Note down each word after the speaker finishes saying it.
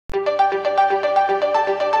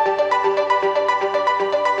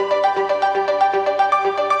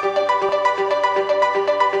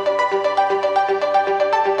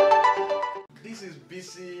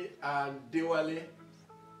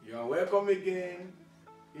again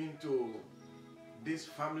into this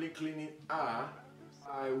family cleaning hour.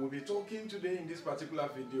 I will be talking today in this particular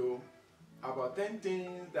video about 10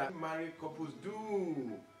 things that married couples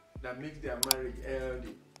do that makes their marriage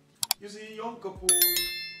healthy. You see, young couples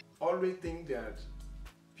always think that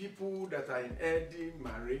people that are in healthy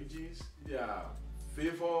marriages, they are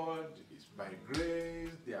favored, it's by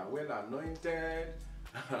grace, they are well anointed,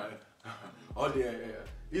 or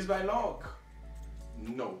it's by luck.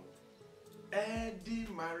 No. Healthy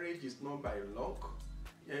marriage is not by luck.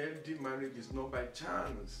 Healthy marriage is not by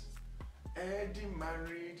chance. Healthy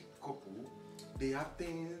married couple, they have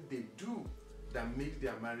things they do that makes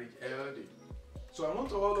their marriage healthy. So I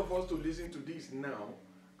want all of us to listen to this now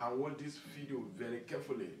and watch this video very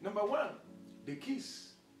carefully. Number one, they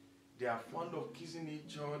kiss. They are fond of kissing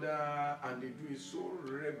each other and they do it so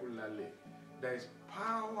regularly. There is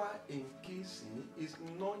power in kissing. It's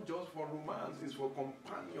not just for romance, it's for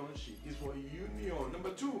companionship, it's for union.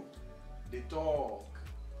 Number two, they talk.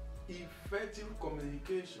 Effective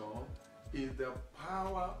communication is the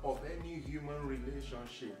power of any human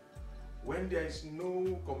relationship. When there is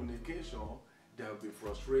no communication, there will be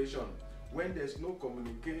frustration. When there is no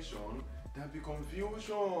communication, there will be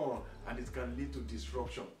confusion and it can lead to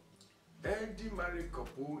disruption. Healthy married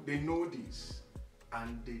couple, they know this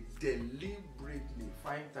and they deliberately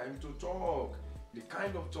find time to talk. The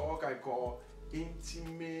kind of talk I call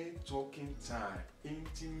intimate talking time.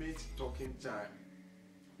 Intimate talking time.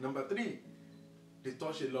 Number three, they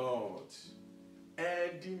touch a lot.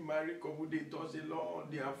 Healthy married couple, they touch a lot.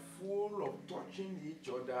 They are full of touching each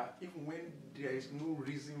other even when there is no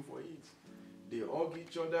reason for it. They hug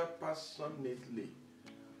each other passionately.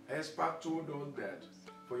 Experts told us that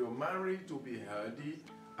for your marriage to be healthy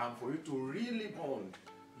and for you to really bond,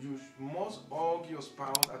 you must hug your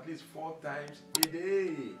spouse at least 4 times a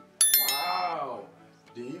day. Wow!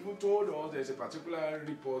 They even told us there's a particular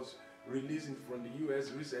report released from the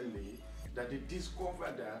US recently that they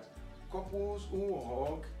discovered that couples who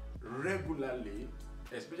hug regularly,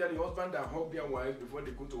 especially husbands that hug their wives before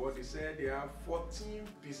they go to work, they said they have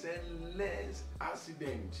 14% less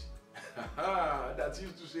accidents. That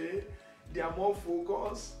used to say they are more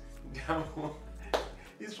focused, they are more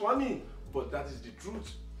it's funny, but that is the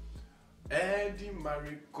truth. Healthy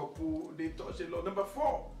married couple, they touch a lot. Number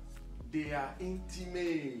 4, they are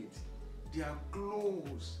intimate, they are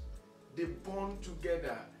close, they bond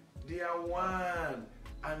together, they are one,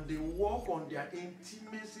 and they work on their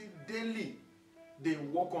intimacy daily. They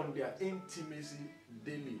work on their intimacy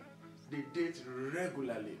daily. They date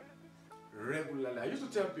regularly. I used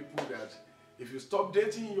to tell people that if you stop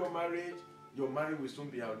dating in your marriage will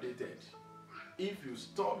soon be outdated. If you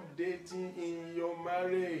stop dating in your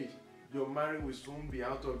marriage will soon be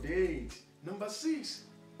out of date. Number 6,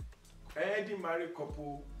 healthy married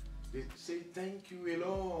couple, they say thank you a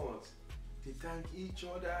lot. They thank each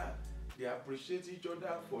other. They appreciate each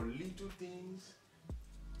other for little things,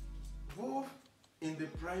 both in the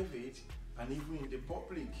private and even in the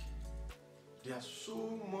public. There are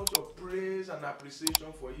so much of praise and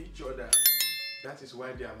appreciation for each other. That is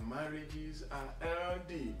why their marriages are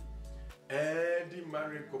healthy. Healthy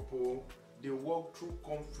married couple, they walk through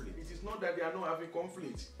conflict. It is not that they are not having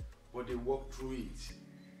conflict, but they walk through it.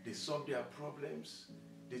 They solve their problems,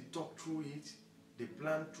 they talk through it, they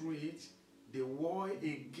plan through it, they war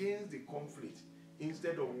against the conflict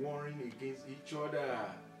instead of warring against each other.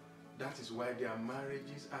 That is why their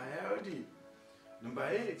marriages are healthy. Number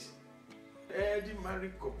 8, healthy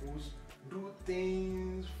married couples do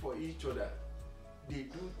things for each other. They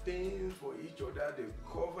do things for each other, they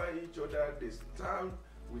cover each other, they stand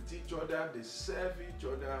with each other, they serve each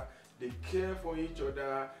other, they care for each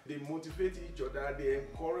other, they motivate each other, they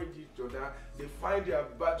encourage each other, they fight their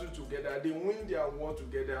battle together, they win their war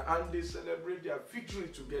together, and they celebrate their victory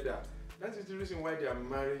together. That is the reason why their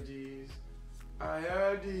marriages are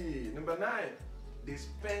healthy. Number 9, they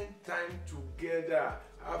spend time together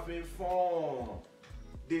having fun.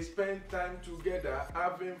 They spend time together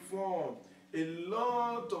having fun. A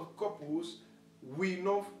lot of couples will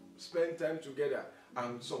not spend time together,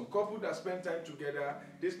 and some couples that spend time together,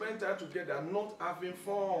 they spend time together not having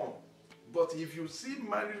fun. But if you see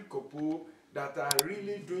married couple that are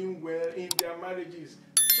really doing well in their marriages,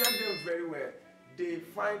 check them very well. They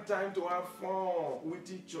find time to have fun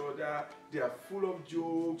with each other. They are full of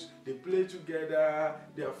jokes, they play together,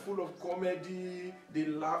 they are full of comedy, they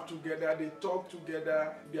laugh together, they talk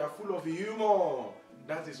together, they are full of humor.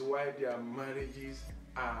 That is why their marriages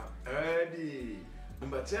are healthy.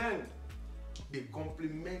 Number 10, they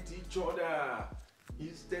complement each other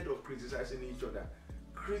instead of criticizing each other.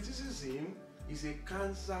 Criticism is a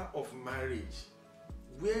cancer of marriage.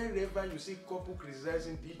 wherever you see couple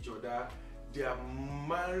criticizing each other, their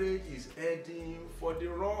marriage is heading for the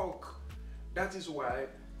rock. That is why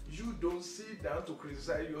you don't sit down to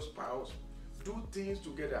criticize your spouse. Do things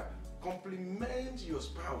together. Compliment your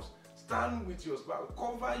spouse. Stand with your spouse.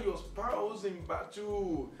 Cover your spouse in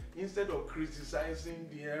battle instead of criticizing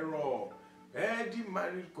the error. Healthy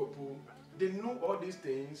married couple, they know all these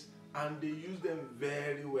things and they use them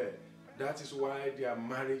very well. That is why their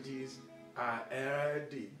marriages are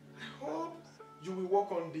healthy. I hope you will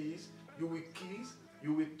work on this. You will kiss,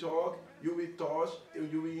 you will talk, you will touch,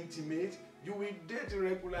 you will intimate, you will date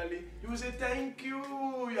regularly, you will say thank you,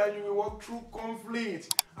 and you will walk through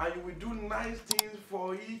conflict, and you will do nice things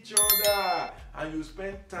for each other, and you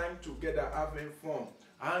spend time together having fun,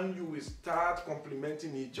 and you will start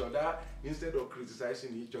complimenting each other instead of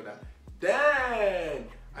criticizing each other. Then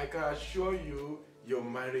I can assure you your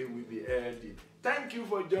marriage will be healthy. Thank you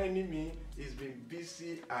for joining me. It's been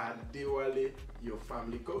Bisi Adewale, your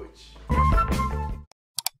family coach.